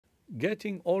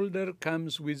Getting older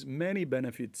comes with many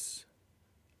benefits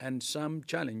and some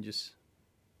challenges.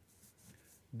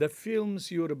 The films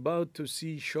you're about to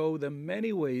see show the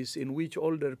many ways in which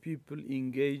older people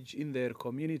engage in their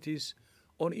communities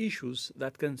on issues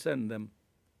that concern them.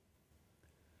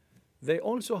 They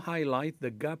also highlight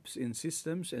the gaps in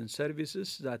systems and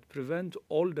services that prevent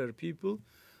older people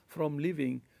from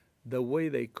living the way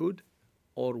they could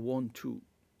or want to.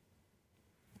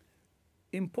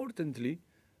 Importantly,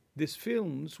 these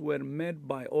films were made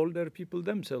by older people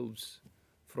themselves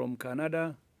from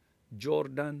Canada,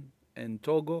 Jordan, and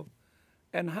Togo,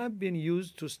 and have been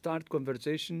used to start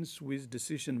conversations with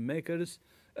decision makers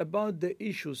about the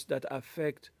issues that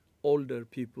affect older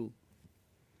people.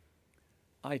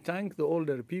 I thank the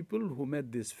older people who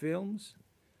made these films.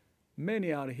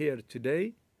 Many are here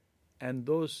today, and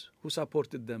those who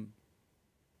supported them.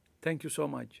 Thank you so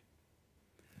much.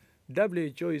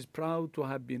 WHO is proud to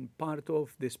have been part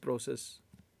of this process.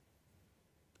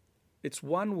 It's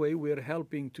one way we're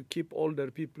helping to keep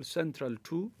older people central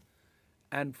to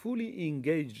and fully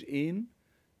engaged in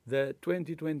the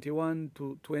 2021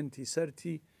 to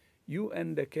 2030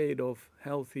 UN Decade of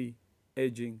Healthy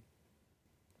Aging.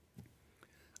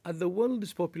 As the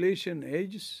world's population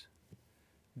ages,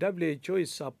 WHO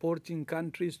is supporting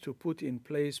countries to put in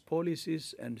place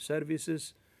policies and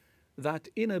services that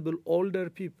enable older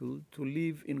people to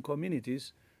live in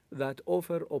communities that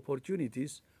offer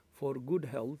opportunities for good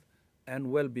health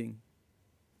and well-being.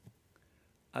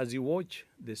 As you watch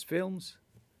these films,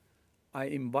 I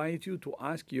invite you to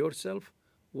ask yourself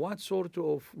what sort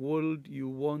of world you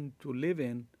want to live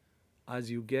in as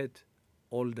you get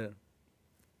older.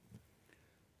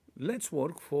 Let's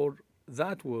work for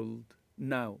that world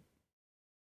now.